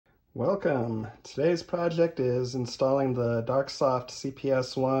Welcome! Today's project is installing the Darksoft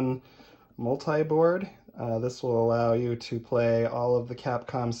CPS1 Multi board. This will allow you to play all of the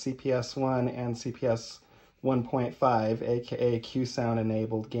Capcom CPS1 and CPS 1.5, aka QSound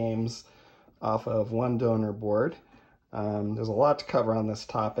enabled games off of one donor board. There's a lot to cover on this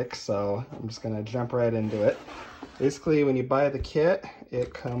topic, so I'm just going to jump right into it. Basically, when you buy the kit,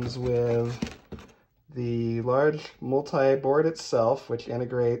 it comes with the large multi-board itself, which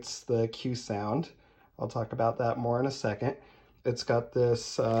integrates the QSound. I'll talk about that more in a second. It's got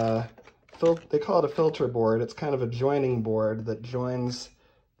this, they call it a filter board. It's kind of a joining board that joins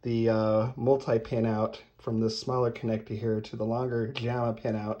the multi-pin out from this smaller connector here to the longer JAMA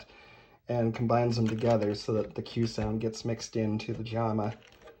pin out and combines them together so that the QSound gets mixed into the JAMA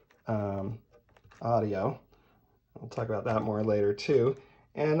audio. I'll talk about that more later too.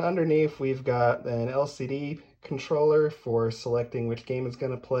 And underneath we've got an LCD controller for selecting which game is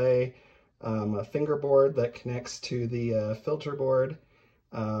going to play, a fingerboard that connects to the filter board.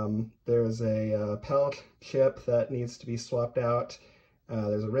 There's a pellet chip that needs to be swapped out.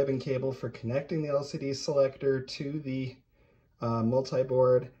 There's a ribbon cable for connecting the LCD selector to the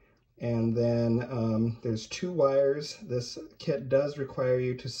multi-board. And then there's two wires. This kit does require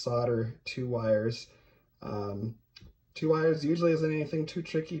you to solder two wires. Two wires usually isn't anything too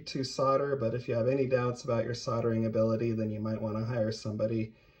tricky to solder, but if you have any doubts about your soldering ability, then you might want to hire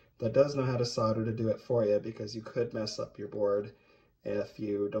somebody that does know how to solder to do it for you, because you could mess up your board if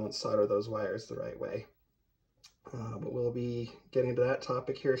you don't solder those wires the right way. But we'll be getting to that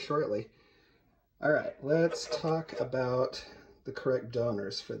topic here shortly. All right, let's talk about the correct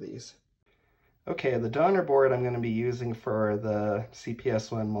donors for these. Okay, the donor board I'm going to be using for the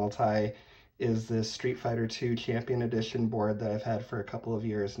CPS1 Multi is this Street Fighter II Champion Edition board that I've had for a couple of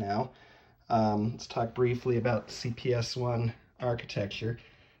years now. Let's talk briefly about the CPS1 architecture.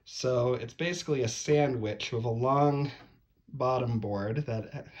 So it's basically a sandwich with a long bottom board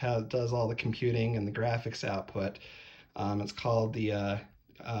that does all the computing and the graphics output. It's called the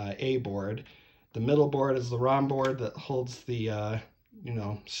A board. The middle board is the ROM board that holds the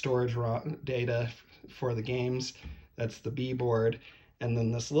storage data for the games. That's the B board. And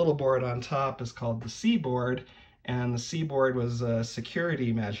then this little board on top is called the C board, and the C board was a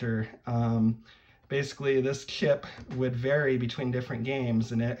security measure. Basically, this chip would vary between different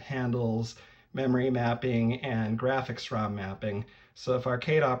games, and it handles memory mapping and graphics ROM mapping. So if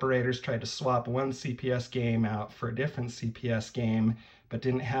arcade operators tried to swap one CPS game out for a different CPS game, but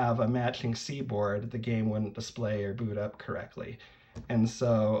didn't have a matching C board, the game wouldn't display or boot up correctly. And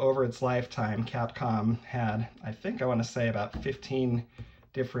so over its lifetime, Capcom had, I want to say about 15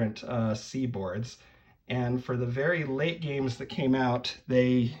 different C boards. And for the very late games that came out,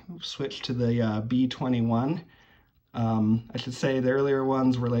 they switched to the B21. I should say the earlier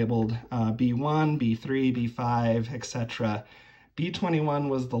ones were labeled B1, B3, B5, etc. B21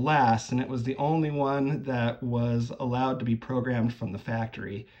 was the last, and it was the only one that was allowed to be programmed from the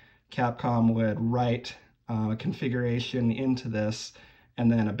factory. Capcom would write a configuration into this, and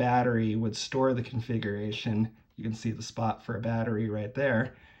then a battery would store the configuration. You can see the spot for a battery right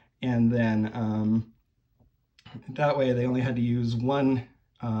there. And then that way they only had to use one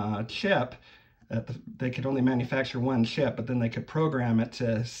chip. They could only manufacture one chip, but then they could program it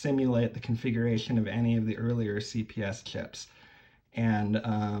to simulate the configuration of any of the earlier CPS chips. And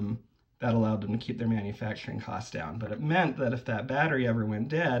that allowed them to keep their manufacturing costs down. But it meant that if that battery ever went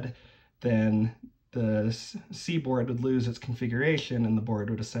dead, then the C board would lose its configuration and the board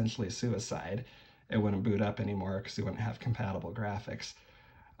would essentially suicide. It wouldn't boot up anymore because it wouldn't have compatible graphics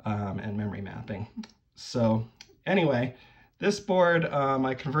and memory mapping. So anyway, this board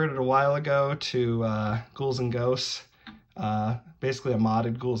I converted a while ago to Ghouls and Ghosts, basically a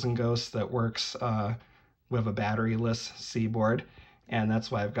modded Ghouls and Ghosts that works with a batteryless C board, and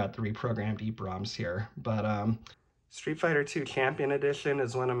that's why I've got the reprogrammed EEPROMs here. But Street Fighter II Champion Edition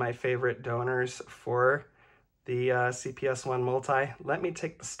is one of my favorite donors for the CPS1 Multi. Let me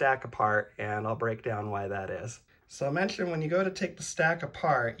take the stack apart and I'll break down why that is. So I mentioned when you go to take the stack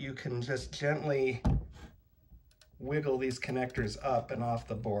apart, you can just gently wiggle these connectors up and off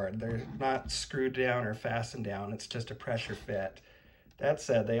the board. They're not screwed down or fastened down, it's just a pressure fit. That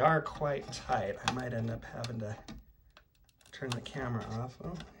said, they are quite tight. I might end up having to turn the camera off.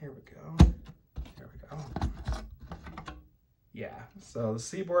 Oh, here we go. Here we go. Yeah, so the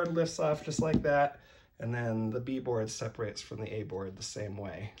C board lifts off just like that, and then the B board separates from the A board the same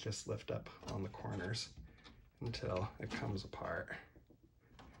way. Just lift up on the corners until it comes apart.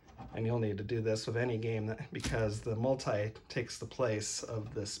 And you'll need to do this with any game because the Multi takes the place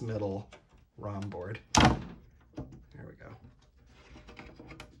of this middle ROM board. There we go.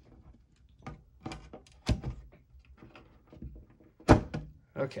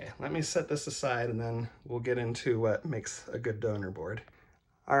 Okay, let me set this aside and then we'll get into what makes a good donor board.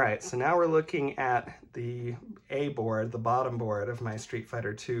 All right, so now we're looking at the A board, the bottom board of my Street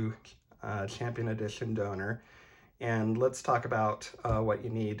Fighter II Champion Edition donor. And let's talk about what you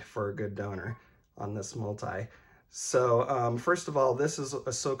need for a good donor on this multi. So first of all, this is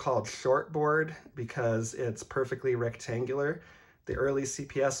a so-called short board because it's perfectly rectangular. The early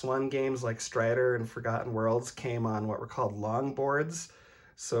CPS1 games like Strider and Forgotten Worlds came on what were called long boards.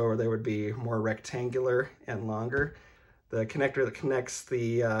 So they would be more rectangular and longer. The connector that connects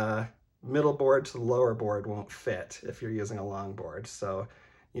the middle board to the lower board won't fit if you're using a long board. So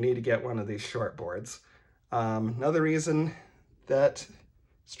you need to get one of these short boards. Another reason that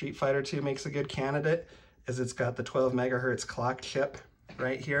Street Fighter II makes a good candidate is it's got the 12 megahertz clock chip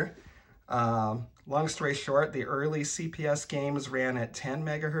right here. Long story short, the early CPS games ran at 10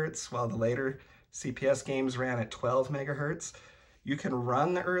 megahertz while the later CPS games ran at 12 megahertz. You can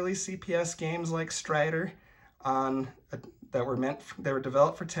run the early CPS games like Strider that were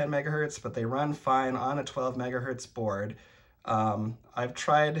developed for 10 megahertz, but they run fine on a 12 megahertz board. I've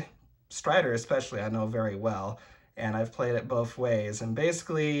tried Strider especially, I know very well, and I've played it both ways. And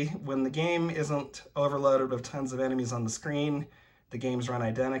basically, when the game isn't overloaded with tons of enemies on the screen, the games run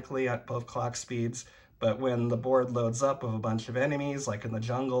identically at both clock speeds. But when the board loads up with a bunch of enemies, like in the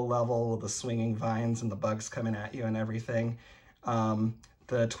jungle level, the swinging vines and the bugs coming at you and everything,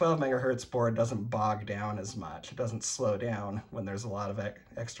 the 12 megahertz board doesn't bog down as much. It doesn't slow down when there's a lot of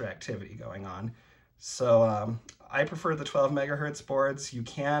extra activity going on. So I prefer the 12 megahertz boards. You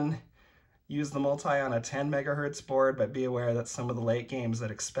can use the multi on a 10 megahertz board, but be aware that some of the late games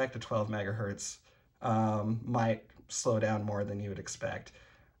that expect a 12 megahertz might slow down more than you would expect.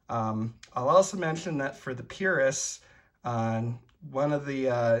 I'll also mention that for the purists, one of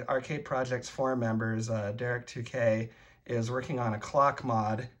the Arcade Project's forum members, Derek2K, is working on a clock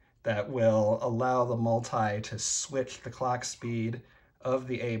mod that will allow the multi to switch the clock speed of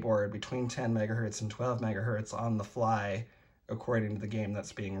the A board between 10 megahertz and 12 megahertz on the fly according to the game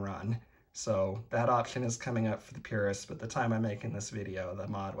that's being run. So that option is coming up for the purists, but at the time I'm making this video, the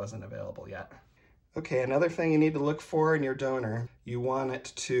mod wasn't available yet. Okay, another thing you need to look for in your donor, you want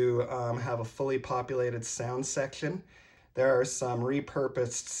it to have a fully populated sound section. There are some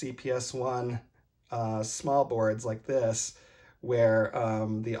repurposed CPS1 small boards like this, where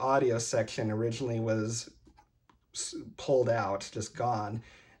the audio section originally was pulled out, just gone.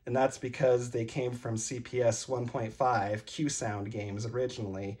 And that's because they came from CPS 1.5 QSound games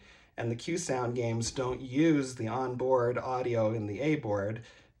originally. And the QSound games don't use the onboard audio in the A board.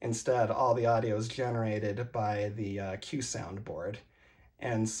 Instead, all the audio is generated by the QSound board.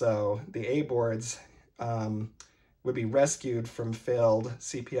 And so the A boards would be rescued from failed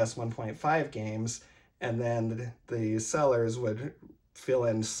CPS 1.5 games, and then the sellers would fill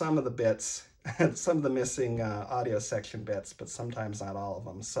in some of the bits, some of the missing audio section bits, but sometimes not all of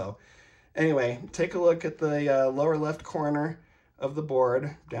them. So anyway, take a look at the lower left corner of the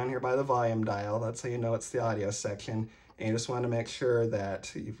board down here by the volume dial. That's how you know it's the audio section. And you just want to make sure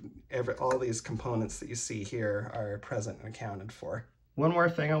that all these components that you see here are present and accounted for. One more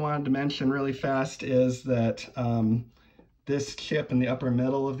thing I wanted to mention really fast is that this chip in the upper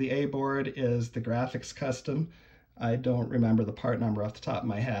middle of the A board is the graphics custom. I don't remember the part number off the top of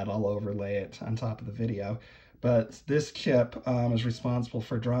my head. I'll overlay it on top of the video. But this chip is responsible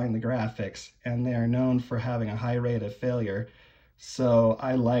for drawing the graphics, and they are known for having a high rate of failure. So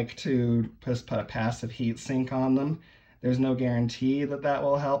I like to just put a passive heat sink on them. There's no guarantee that that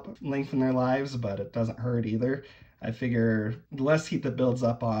will help lengthen their lives, but it doesn't hurt either. I figure the less heat that builds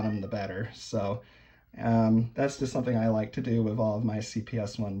up on them, the better. So that's just something I like to do with all of my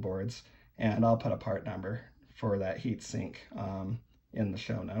CPS1 boards. And I'll put a part number for that heat sink in the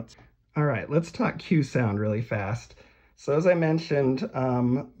show notes. All right, let's talk QSound really fast. So as I mentioned,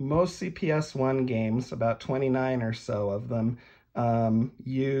 most CPS1 games, about 29 or so of them,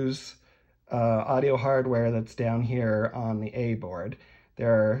 use audio hardware that's down here on the A board.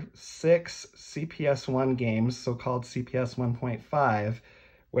 There are 6 CPS1 games, so-called CPS 1.5,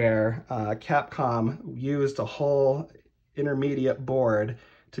 where Capcom used a whole intermediate board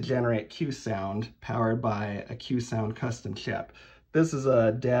to generate QSound powered by a QSound custom chip. This is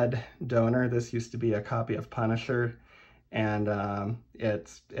a dead donor. This used to be a copy of Punisher, and it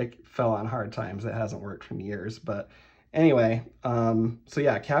fell on hard times. It hasn't worked for years, but anyway, so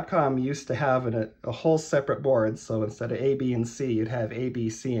yeah, Capcom used to have a whole separate board. So instead of A, B, and C, you'd have A, B,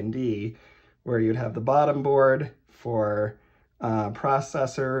 C, and D, where you'd have the bottom board for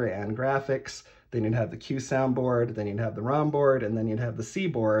processor and graphics, then you'd have the QSound board, then you'd have the ROM board, and then you'd have the C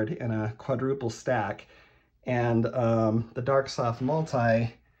board in a quadruple stack. And the Darksoft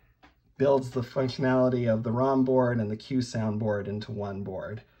Multi builds the functionality of the ROM board and the QSound board into one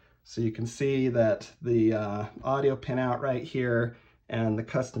board. So you can see that the audio pinout right here and the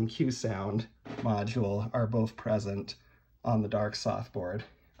custom QSound module are both present on the Darksoft board,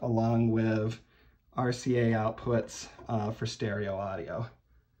 along with RCA outputs for stereo audio.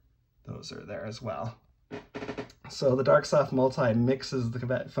 Those are there as well. So the Darksoft Multi mixes the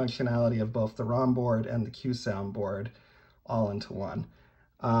functionality of both the ROM board and the QSound board all into one.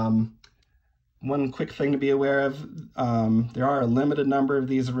 One quick thing to be aware of, there are a limited number of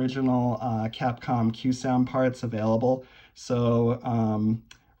these original Capcom QSound parts available. So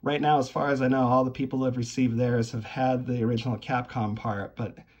right now, as far as I know, all the people who have received theirs have had the original Capcom part,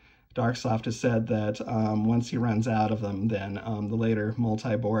 but Darksoft has said that once he runs out of them, then the later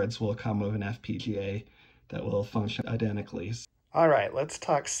multi-boards will come with an FPGA that will function identically. All right, let's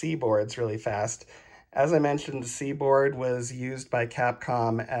talk C boards really fast. As I mentioned, the C board was used by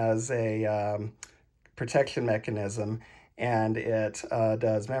Capcom as a protection mechanism, and it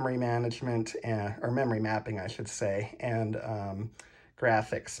does memory management, or memory mapping, I should say, and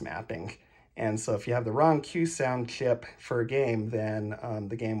graphics mapping. And so if you have the wrong QSound chip for a game, then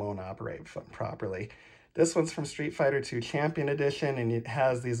the game won't operate properly. This one's from Street Fighter II Champion Edition, and it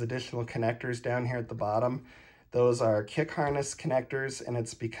has these additional connectors down here at the bottom. Those are kick harness connectors, and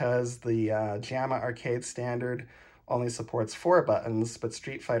it's because the JAMA Arcade standard only supports 4 buttons, but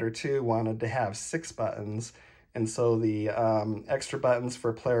Street Fighter II wanted to have 6 buttons. And so the extra buttons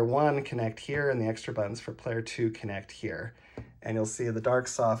for player 1 connect here, and the extra buttons for player 2 connect here. And you'll see the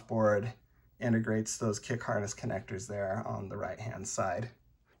Darksoft board integrates those kick harness connectors there on the right-hand side.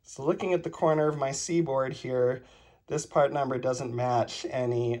 So looking at the corner of my C board here, this part number doesn't match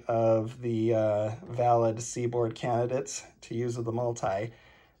any of the valid C board candidates to use with the Multi.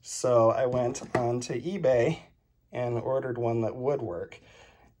 So I went onto eBay and ordered one that would work.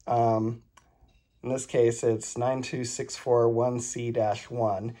 In this case, it's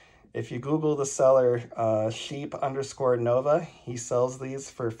 92641C-1. If you Google the seller sheep_nova, he sells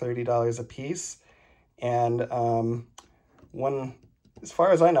these for $30 a piece. And as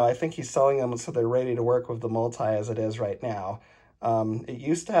far as I know, I think he's selling them so they're ready to work with the Multi as it is right now. It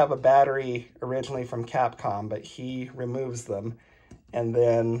used to have a battery originally from Capcom, but he removes them. And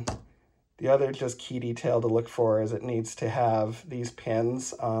then the other just key detail to look for is it needs to have these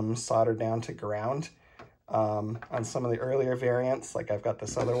pins soldered down to ground. On some of the earlier variants, like I've got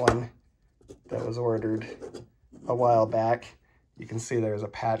this other one that was ordered a while back, you can see there's a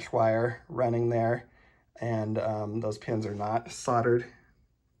patch wire running there, and those pins are not soldered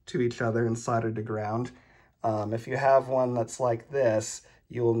to each other and soldered to ground. If you have one that's like this,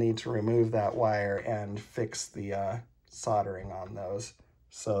 you will need to remove that wire and fix the soldering on those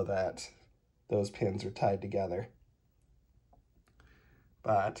so that those pins are tied together.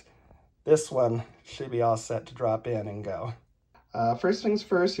 But this one should be all set to drop in and go. First things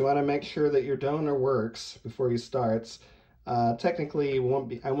first, you want to make sure that your donor works before you start. Technically,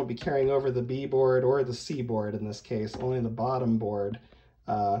 I won't be carrying over the B board or the C board in this case. Only the bottom board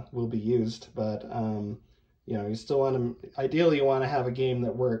will be used, but you know, you still want to, ideally you want to have a game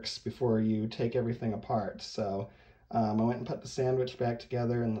that works before you take everything apart. So I went and put the sandwich back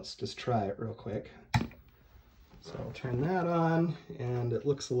together, and let's just try it real quick. So I'll turn that on, and it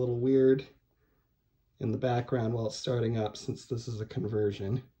looks a little weird in the background while it's starting up since this is a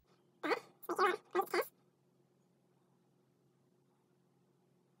conversion.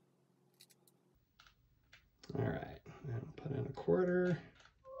 All right, and put in a quarter.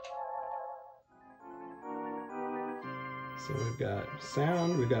 So we've got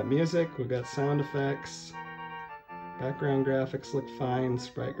sound, we've got music, we've got sound effects. Background graphics look fine,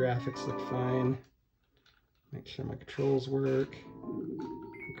 sprite graphics look fine. Make sure my controls work.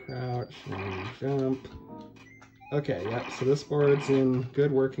 Crouch and jump. Okay, yep, so this board's in good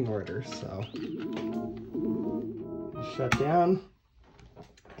working order, so shut down.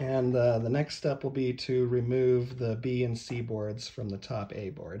 And the next step will be to remove the B and C boards from the top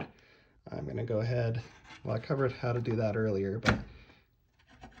A board. I'm gonna go ahead, well, I covered how to do that earlier, but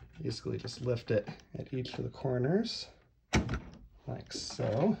basically just lift it at each of the corners, like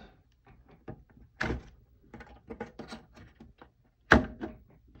so.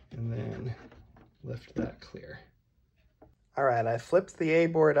 And then lift that clear. All right, I flipped the A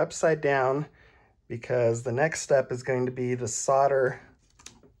board upside down because the next step is going to be to solder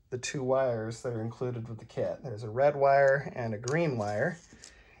the 2 wires that are included with the kit. There's a red wire and a green wire,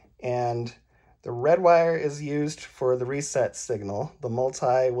 and the red wire is used for the reset signal. The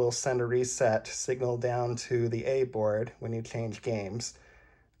Multi will send a reset signal down to the A board when you change games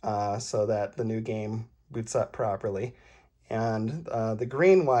so that the new game boots up properly. And the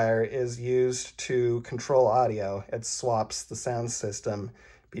green wire is used to control audio. It swaps the sound system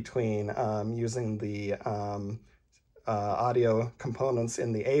between using the audio components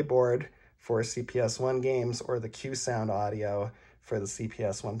in the A board for CPS1 games or the QSound audio for the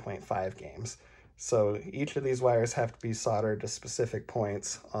CPS 1.5 games. So each of these wires have to be soldered to specific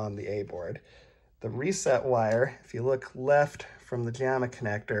points on the A board. The reset wire, if you look left from the JAMA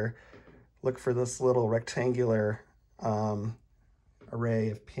connector, look for this little rectangular array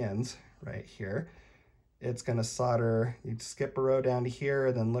of pins right here. It's going to solder, you'd skip a row down to here,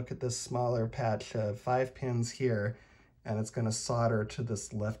 and then look at this smaller patch of 5 pins here, and it's going to solder to this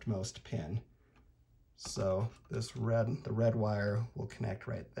leftmost pin. So the red wire will connect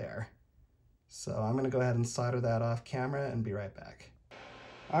right there. So I'm going to go ahead and solder that off camera and be right back.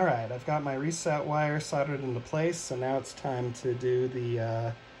 All right, I've got my reset wire soldered into place, so now it's time to do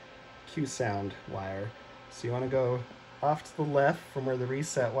the QSound wire. So you want to go off to the left from where the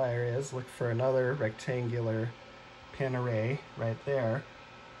reset wire is, look for another rectangular pin array right there.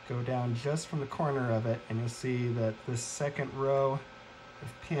 Go down just from the corner of it, and you'll see that this second row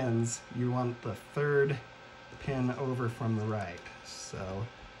of pins, you want the third pin over from the right. So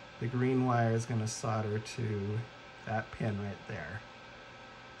the green wire is going to solder to that pin right there.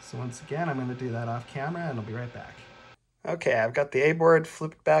 So once again, I'm going to do that off camera, and I'll be right back. Okay, I've got the A board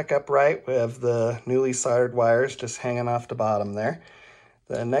flipped back upright with the newly soldered wires just hanging off the bottom there.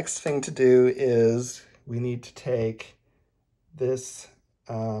 The next thing to do is we need to take this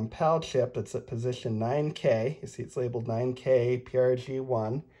PAL chip that's at position 9K. You see it's labeled 9K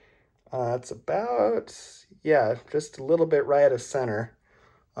PRG1. It's about, yeah, just a little bit right of center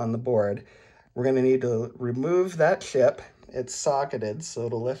on the board. We're going to need to remove that chip. It's socketed, so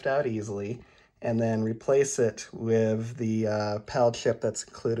it'll lift out easily, and then replace it with the PAL chip that's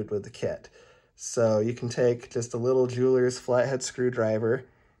included with the kit. So you can take just a little jeweler's flathead screwdriver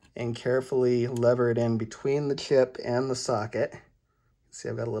and carefully lever it in between the chip and the socket. See,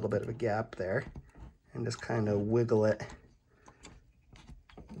 I've got a little bit of a gap there, and just kind of wiggle it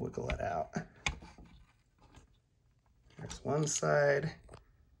out. There's one side.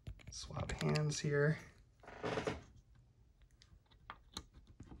 Swap hands here.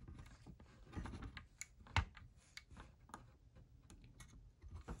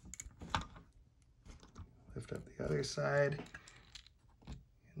 Lift up the other side,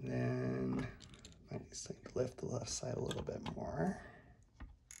 and then I just need to lift the left side a little bit more.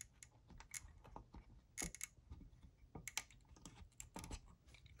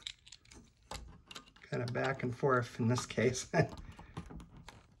 Kind of back and forth in this case.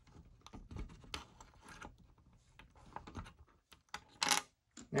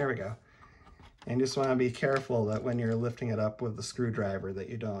 There we go. And you just want to be careful that when you're lifting it up with the screwdriver that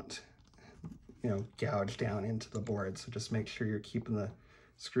you don't, gouge down into the board. So just make sure you're keeping the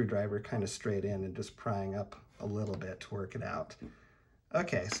screwdriver kind of straight in and just prying up a little bit to work it out.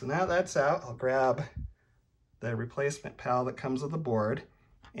 Okay, so now that's out, I'll grab the replacement PAL that comes with the board,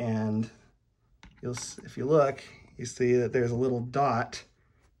 and if you look, you see that there's a little dot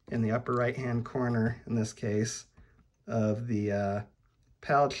in the upper right-hand corner, in this case, of the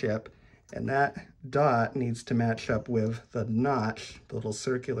PAL chip, and that dot needs to match up with the notch, the little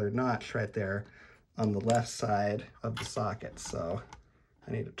circular notch right there on the left side of the socket. So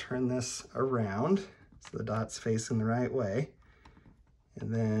I need to turn this around so the dot's facing the right way.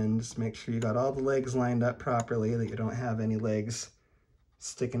 And then just make sure you got all the legs lined up properly, that you don't have any legs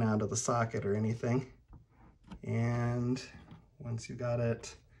sticking out of the socket or anything. And once you got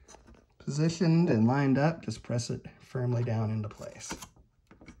it positioned and lined up, just press it firmly down into place.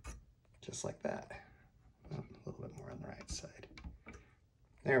 Just like that. Oh, a little bit more on the right side.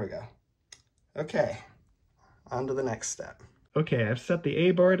 There we go. Okay, on to the next step. Okay, I've set the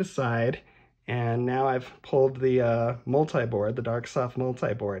A board aside, and now I've pulled the multi-board, the Darksoft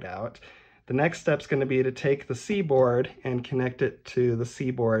multi-board out. The next step's going to be to take the C board and connect it to the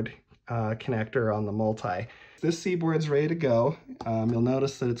C board connector on the multi. This C board's ready to go. You'll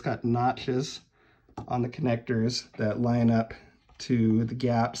notice that it's got notches on the connectors that line up to the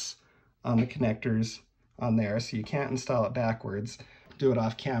gaps on the connectors on there, so you can't install it backwards. Do it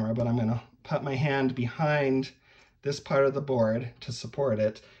off camera, but I'm going to put my hand behind this part of the board to support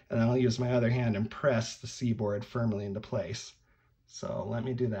it, and then I'll use my other hand and press the C board firmly into place. So let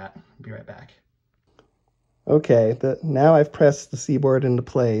me do that. I'll be right back. Okay, now I've pressed the C board into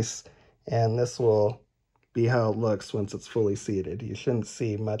place, and this will be how it looks once it's fully seated. You shouldn't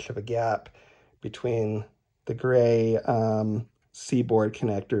see much of a gap between the gray C board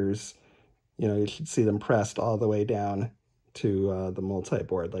connectors. You should see them pressed all the way down to the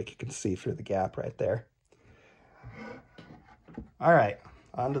multi-board, like you can see through the gap right there. All right,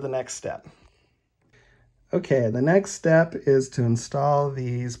 on to the next step. Okay, the next step is to install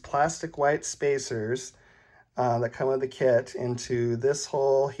these plastic white spacers that come with the kit into this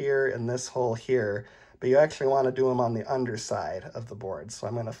hole here and this hole here, but you actually want to do them on the underside of the board. So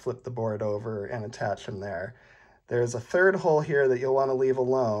I'm going to flip the board over and attach them there. There's a third hole here that you'll want to leave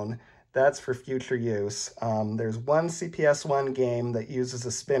alone. That's for future use. There's one CPS1 game that uses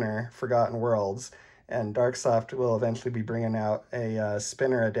a spinner, Forgotten Worlds, and Darksoft will eventually be bringing out a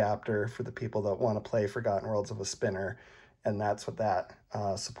spinner adapter for the people that want to play Forgotten Worlds with a spinner, and that's what that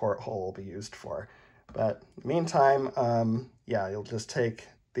support hole will be used for. But in the meantime, yeah, you'll just take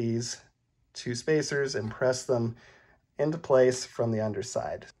these two spacers and press them into place from the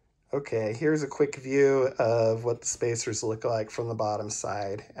underside. Okay, here's a quick view of what the spacers look like from the bottom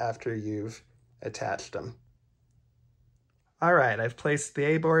side after you've attached them. All right, I've placed the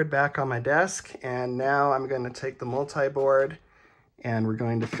A board back on my desk, and now I'm going to take the multi-board and we're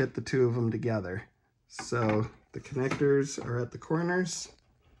going to fit the two of them together. So the connectors are at the corners.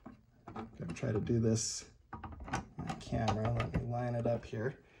 I'm going to try to do this on my camera. Let me line it up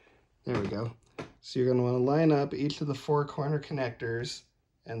here. There we go. So you're going to want to line up each of the four corner connectors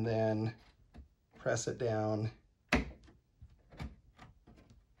and then press it down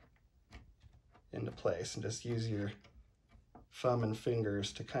into place, and just use your thumb and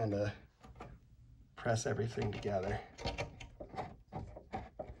fingers to kind of press everything together.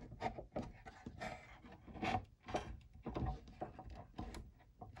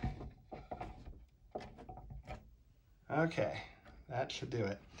 Okay, that should do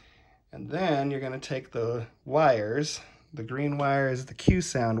it. And then you're going to take the wires. The green wire is the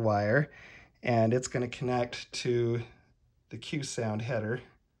QSound wire, and it's going to connect to the QSound header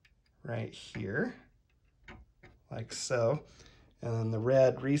right here, like so. And then the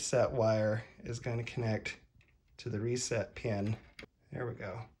red reset wire is going to connect to the reset pin. There we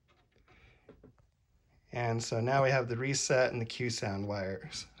go. And so now we have the reset and the QSound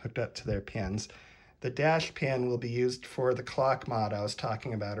wires hooked up to their pins. The dash pin will be used for the clock mod I was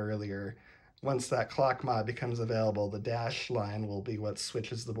talking about earlier. Once that clock mod becomes available, the dash line will be what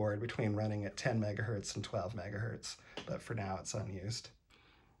switches the board between running at 10 megahertz and 12 megahertz, but for now it's unused.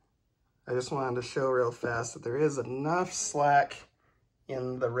 I just wanted to show real fast that there is enough slack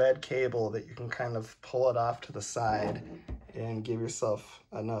in the red cable that you can kind of pull it off to the side and give yourself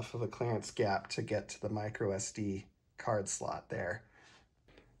enough of a clearance gap to get to the micro SD card slot there.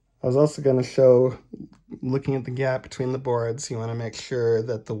 I was also going to show, looking at the gap between the boards, you want to make sure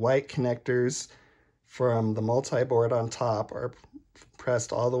that the white connectors from the multi-board on top are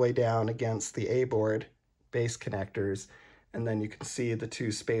pressed all the way down against the A board base connectors, and then you can see the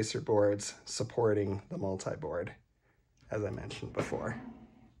two spacer boards supporting the multi-board, as I mentioned before.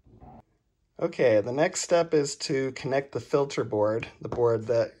 Okay, the next step is to connect the filter board, the board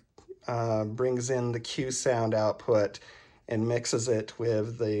that brings in the QSound output and mixes it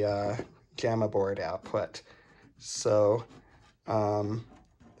with the JAMA board output. So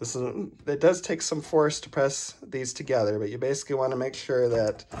it does take some force to press these together, but you basically want to make sure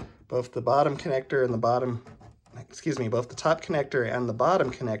that both the bottom connector and both the top connector and the bottom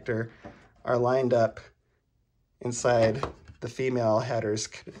connector are lined up inside the female headers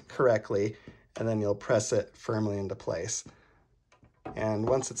correctly, and then you'll press it firmly into place. And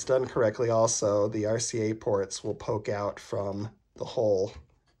once it's done correctly, also the RCA ports will poke out from the hole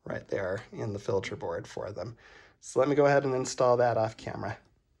right there in the filter board for them. So let me go ahead and install that off camera.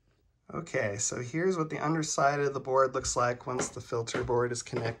 Okay, so here's what the underside of the board looks like once the filter board is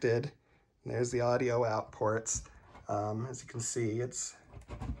connected. And there's the audio out ports. As you can see, it's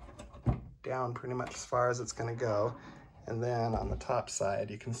down pretty much as far as it's going to go. And then on the top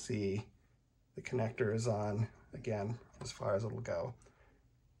side, you can see the connector is on, again, as far as it'll go.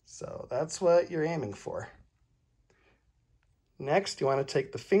 So that's what you're aiming for. Next, you want to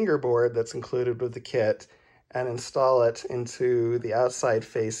take the fingerboard that's included with the kit and install it into the outside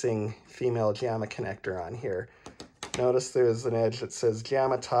facing female JAMA connector on here. Notice there's an edge that says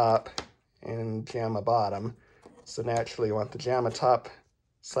JAMA top and JAMA bottom. So naturally you want the JAMA top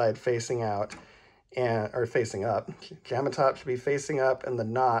side facing out, or facing up. JAMA top should be facing up, and the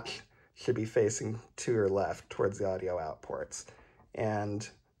notch should be facing to your left towards the audio out ports. And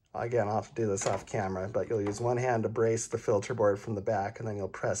again, I'll have to do this off camera, but you'll use one hand to brace the filter board from the back, and then you'll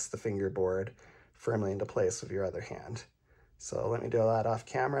press the fingerboard firmly into place with your other hand. So let me do that off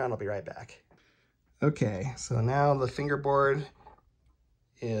camera and I'll be right back. Okay, so now the fingerboard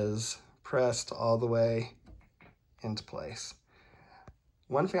is pressed all the way into place.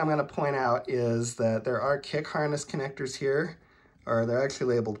 One thing I'm going to point out is that there are kick harness connectors here. or they're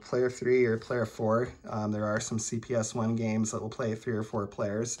actually labeled player 3 or player 4. There are some CPS1 games that will play 3 or 4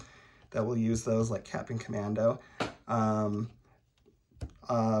 players that will use those, like Captain Commando.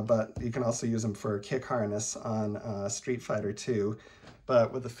 But you can also use them for kick harness on Street Fighter 2.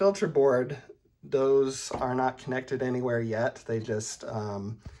 But with the filter board, those are not connected anywhere yet. They just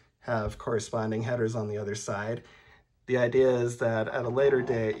have corresponding headers on the other side. The idea is that at a later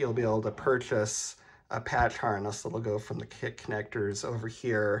date, you'll be able to purchase a patch harness that'll go from the kick connectors over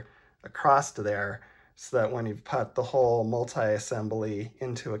here across to there, so that when you've put the whole multi-assembly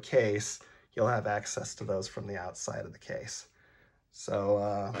into a case, you'll have access to those from the outside of the case.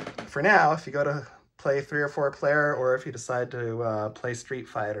 So for now, if you go to play 3 or 4 player, or if you decide to play Street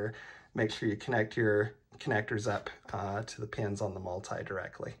Fighter, make sure you connect your connectors up to the pins on the multi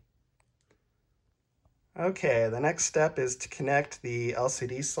directly. Okay, the next step is to connect the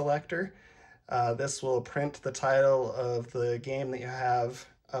LCD selector. This will print the title of the game that you have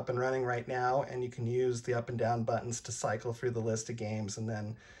up and running right now, and you can use the up and down buttons to cycle through the list of games, and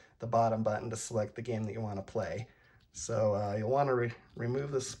then the bottom button to select the game that you want to play. So you'll want to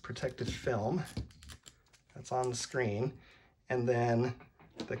remove this protected film that's on the screen, and then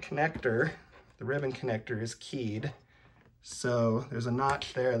the connector, the ribbon connector, is keyed. So there's a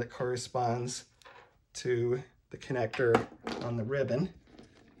notch there that corresponds to the connector on the ribbon.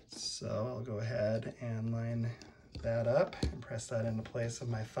 So I'll go ahead and line that up and press that into place with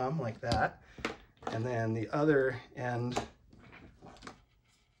my thumb like that. And then the other end,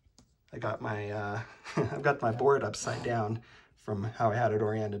 I got my I've got my board upside down from how I had it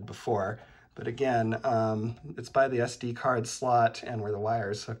oriented before. But again, it's by the SD card slot and where the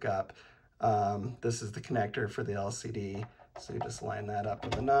wires hook up. This is the connector for the LCD. So you just line that up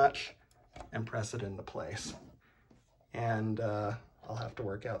with a notch and press it into place. And I'll have to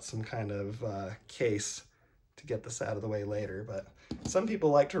work out some kind of case to get this out of the way later. But some people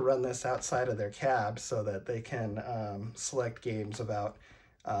like to run this outside of their cab so that they can select games without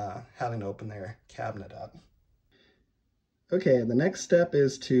having to open their cabinet up. Okay, the next step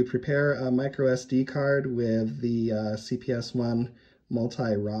is to prepare a micro SD card with the CPS1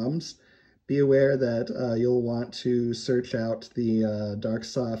 Multi ROMs. Be aware that you'll want to search out the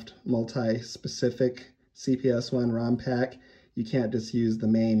Darksoft multi-specific CPS1 ROM pack. You can't just use the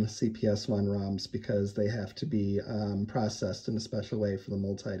main CPS1 ROMs because they have to be processed in a special way for the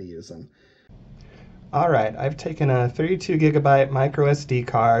multi to use them. All right, I've taken a 32 gigabyte micro SD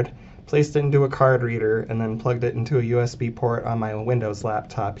card, placed it into a card reader, and then plugged it into a USB port on my Windows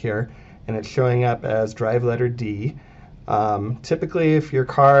laptop here, and it's showing up as drive letter D. Typically, if your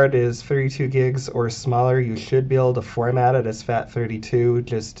card is 32 gigs or smaller, you should be able to format it as FAT32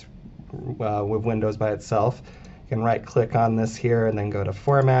 just with Windows by itself. You can right-click on this here and then go to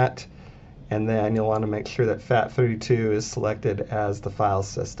Format, and then you'll want to make sure that FAT32 is selected as the file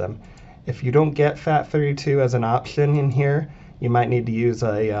system. If you don't get FAT32 as an option in here, you might need to use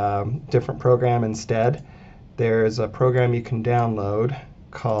a different program instead. There's a program you can download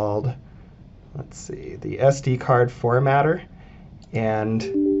called, let's see, the SD card formatter, and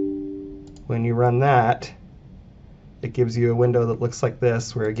when you run that, it gives you a window that looks like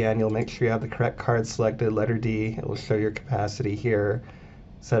this, where again you'll make sure you have the correct card selected, letter D. It will show your capacity here,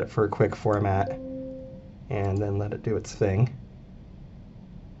 set it for a quick format, and then let it do its thing.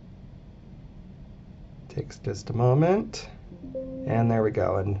 Takes just a moment, and there we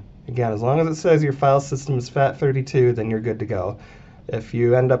go. And again, as long as it says your file system is FAT32, then you're good to go. If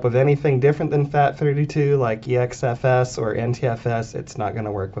you end up with anything different than FAT32, like EXFS or NTFS, it's not going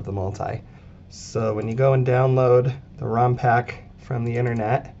to work with the multi. So when you go and download the ROM pack from the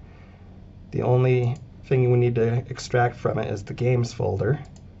internet, the only thing you need to extract from it is the games folder.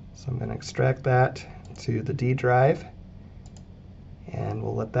 So I'm going to extract that to the D drive, and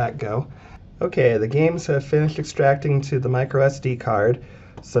we'll let that go. Okay, the games have finished extracting to the micro SD card,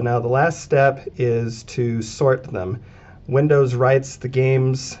 so now the last step is to sort them. Windows writes the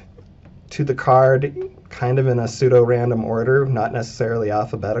games to the card kind of in a pseudo-random order, not necessarily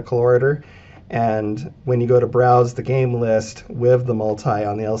alphabetical order, and when you go to browse the game list with the multi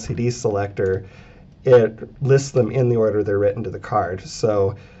on the LCD selector, it lists them in the order they're written to the card.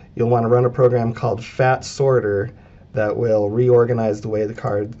 So you'll want to run a program called FAT Sorter that will reorganize the way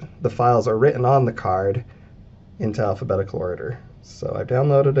the files are written on the card into alphabetical order. So I've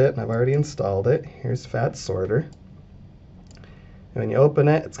downloaded it and I've already installed it. Here's FAT Sorter. And when you open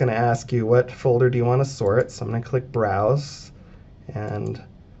it, it's going to ask you what folder do you want to sort. So I'm going to click Browse, and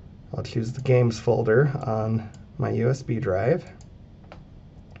I'll choose the Games folder on my USB drive.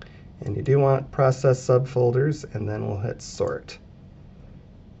 And you do want process subfolders, and then we'll hit Sort.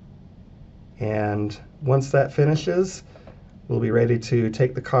 And once that finishes, we'll be ready to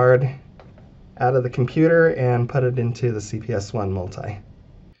take the card out of the computer and put it into the CPS1 Multi.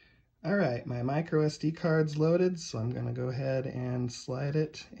 All right, my micro SD card's loaded, so I'm going to go ahead and slide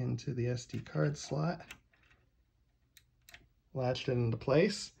it into the SD card slot. Latched it into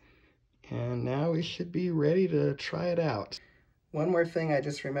place, and now we should be ready to try it out. One more thing I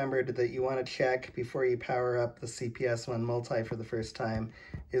just remembered that you want to check before you power up the CPS1 Multi for the first time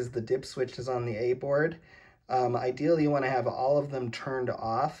is the dip switches on the A board. Ideally, you want to have all of them turned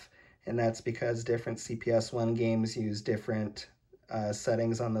off, and that's because different CPS1 games use different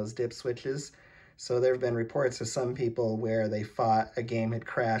settings on those dip switches. So there have been reports of some people where they thought a game had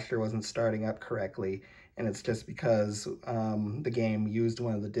crashed or wasn't starting up correctly, and it's just because the game used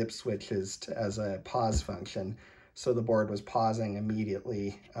one of the dip switches as a pause function. So the board was pausing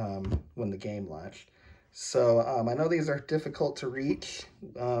immediately when the game launched. So I know these are difficult to reach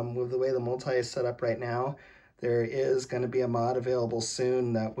with the way the Multi is set up right now. There is going to be a mod available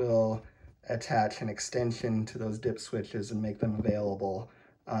soon that will attach an extension to those dip switches and make them available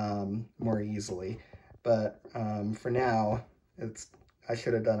more easily. But for now, I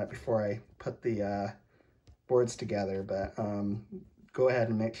should have done it before I put the boards together, but go ahead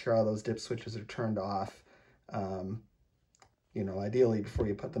and make sure all those dip switches are turned off. You know, ideally before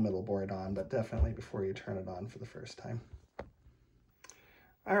you put the middle board on, but definitely before you turn it on for the first time.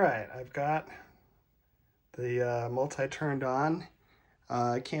 All right, I've got the Multi turned on.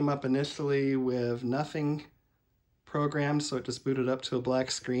 It came up initially with nothing programmed, so it just booted up to a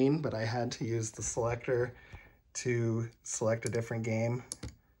black screen, but I had to use the selector to select a different game.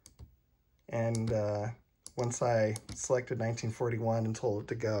 And once I selected 1941 and told it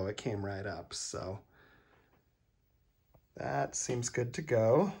to go, it came right up. So that seems good to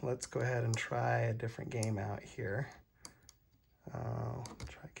go. Let's go ahead and try a different game out here.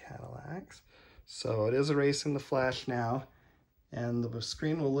 Try Cadillacs. So it is erasing the flash now, and the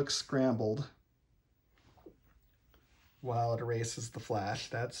screen will look scrambled while it erases the flash.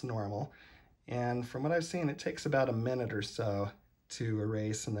 That's normal. And from what I've seen, it takes about a minute or so to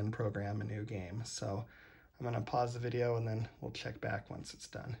erase and then program a new game. So I'm going to pause the video and then we'll check back once it's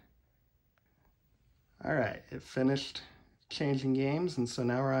done. All right, it finished changing games, and so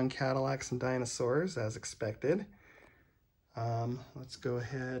now we're on Cadillacs and Dinosaurs as expected. Let's go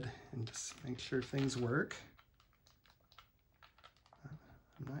ahead and just make sure things work.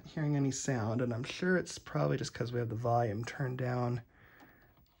 I'm not hearing any sound, and I'm sure it's probably just because we have the volume turned down.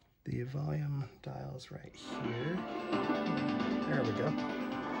 The volume dial's right here. There we go.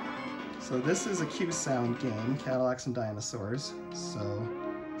 So this is a QSound game, Cadillacs and Dinosaurs. So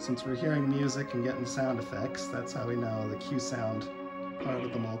since we're hearing music and getting sound effects, that's how we know the QSound part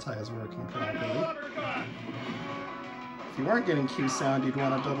of the Multi is working properly. If you weren't getting QSound, you'd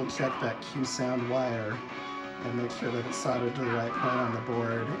want to double check that QSound wire and make sure that it's soldered to the right point on the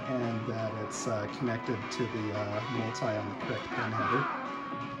board and that it's connected to the Multi on the correct pin header.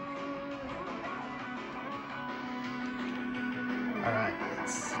 All right,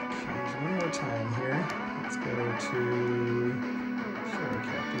 let's change one more time here. Let's go to Show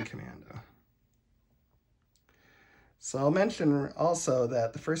Captain Commando. So I'll mention also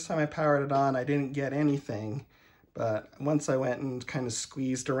that the first time I powered it on, I didn't get anything. But once I went and kind of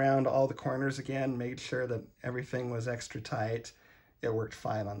squeezed around all the corners again, made sure that everything was extra tight, it worked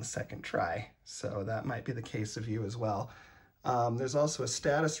fine on the second try. So that might be the case of you as well. There's also a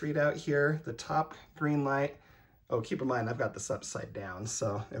status readout here. The top green light, oh, keep in mind I've got this upside down,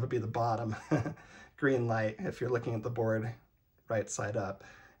 so it would be the bottom green light if you're looking at the board right side up.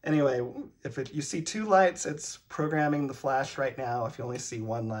 Anyway, if you see two lights, it's programming the flash right now. If you only see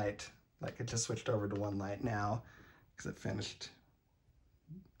one light, like it just switched over to one light now, because it finished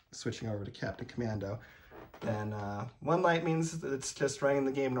switching over to Captain Commando. Then one light means that it's just running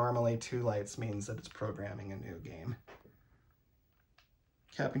the game normally, two lights means that it's programming a new game.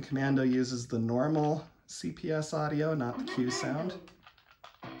 Captain Commando uses the normal CPS audio, not the QSound.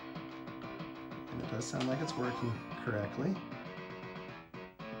 And it does sound like it's working correctly.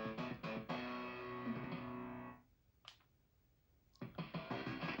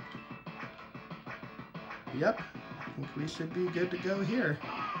 Yep, I think we should be good to go here.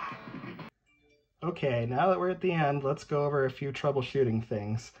 Okay, now that we're at the end, let's go over a few troubleshooting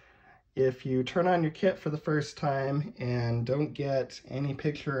things. If you turn on your kit for the first time and don't get any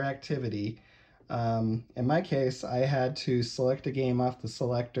picture activity, in my case, I had to select a game off the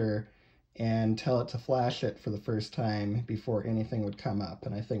selector and tell it to flash it for the first time before anything would come up.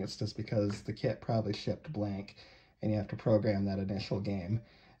 And I think it's just because the kit probably shipped blank and you have to program that initial game.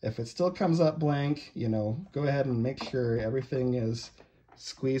 If it still comes up blank, you know, go ahead and make sure everything is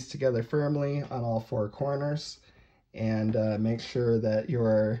squeezed together firmly on all four corners. and make sure that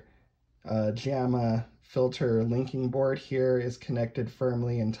your JAMA filter linking board here is connected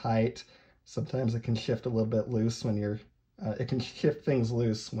firmly and tight. Sometimes it can shift a little bit loose when you're, it can shift things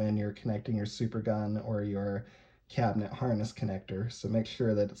loose when you're connecting your super gun or your cabinet harness connector. So make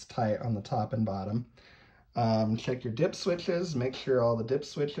sure that it's tight on the top and bottom. Check your dip switches, make sure all the dip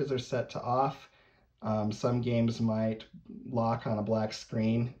switches are set to off. Some games might lock on a black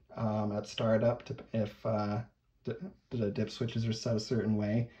screen at startup if the dip switches are set a certain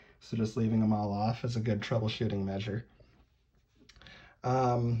way. So just leaving them all off is a good troubleshooting measure.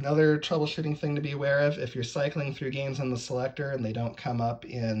 Another troubleshooting thing to be aware of, if you're cycling through games in the selector and they don't come up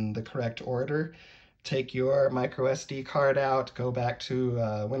in the correct order, take your micro SD card out, go back to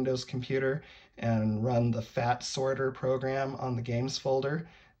a Windows computer, and run the FAT sorter program on the games folder.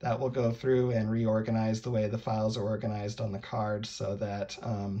 That will go through and reorganize the way the files are organized on the card so that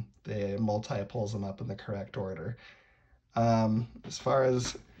the multi pulls them up in the correct order. As far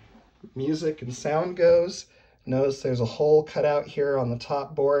as music and sound goes, notice there's a hole cut out here on the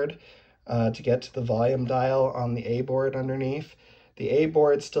top board to get to the volume dial on the A board underneath. The A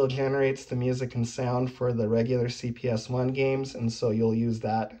board still generates the music and sound for the regular CPS1 games, and so you'll use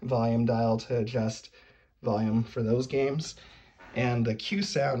that volume dial to adjust volume for those games. And the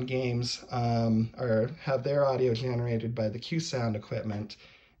QSound games have their audio generated by the QSound equipment,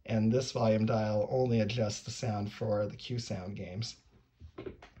 and this volume dial only adjusts the sound for the QSound games.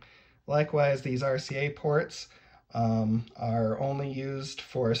 Likewise, these RCA ports are only used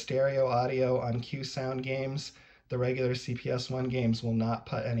for stereo audio on QSound games. The regular CPS1 games will not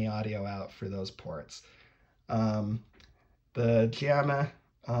put any audio out for those ports. The JAMA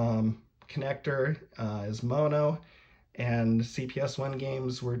connector is mono, and CPS1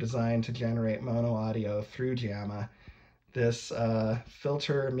 games were designed to generate mono audio through JAMA. This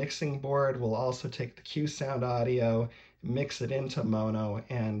filter mixing board will also take the QSound audio, mix it into mono,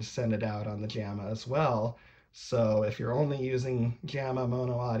 and send it out on the JAMA as well. So if you're only using JAMA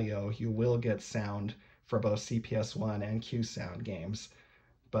mono audio, you will get sound for both CPS1 and QSound games.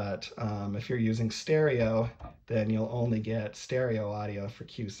 But if you're using stereo, then you'll only get stereo audio for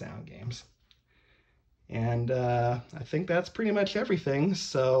QSound games. And I think that's pretty much everything.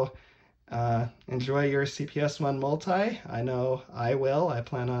 So enjoy your CPS1 Multi. I know I will. I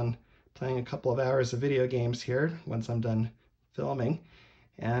plan on playing a couple of hours of video games here once I'm done filming.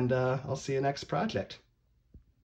 And I'll see you next project.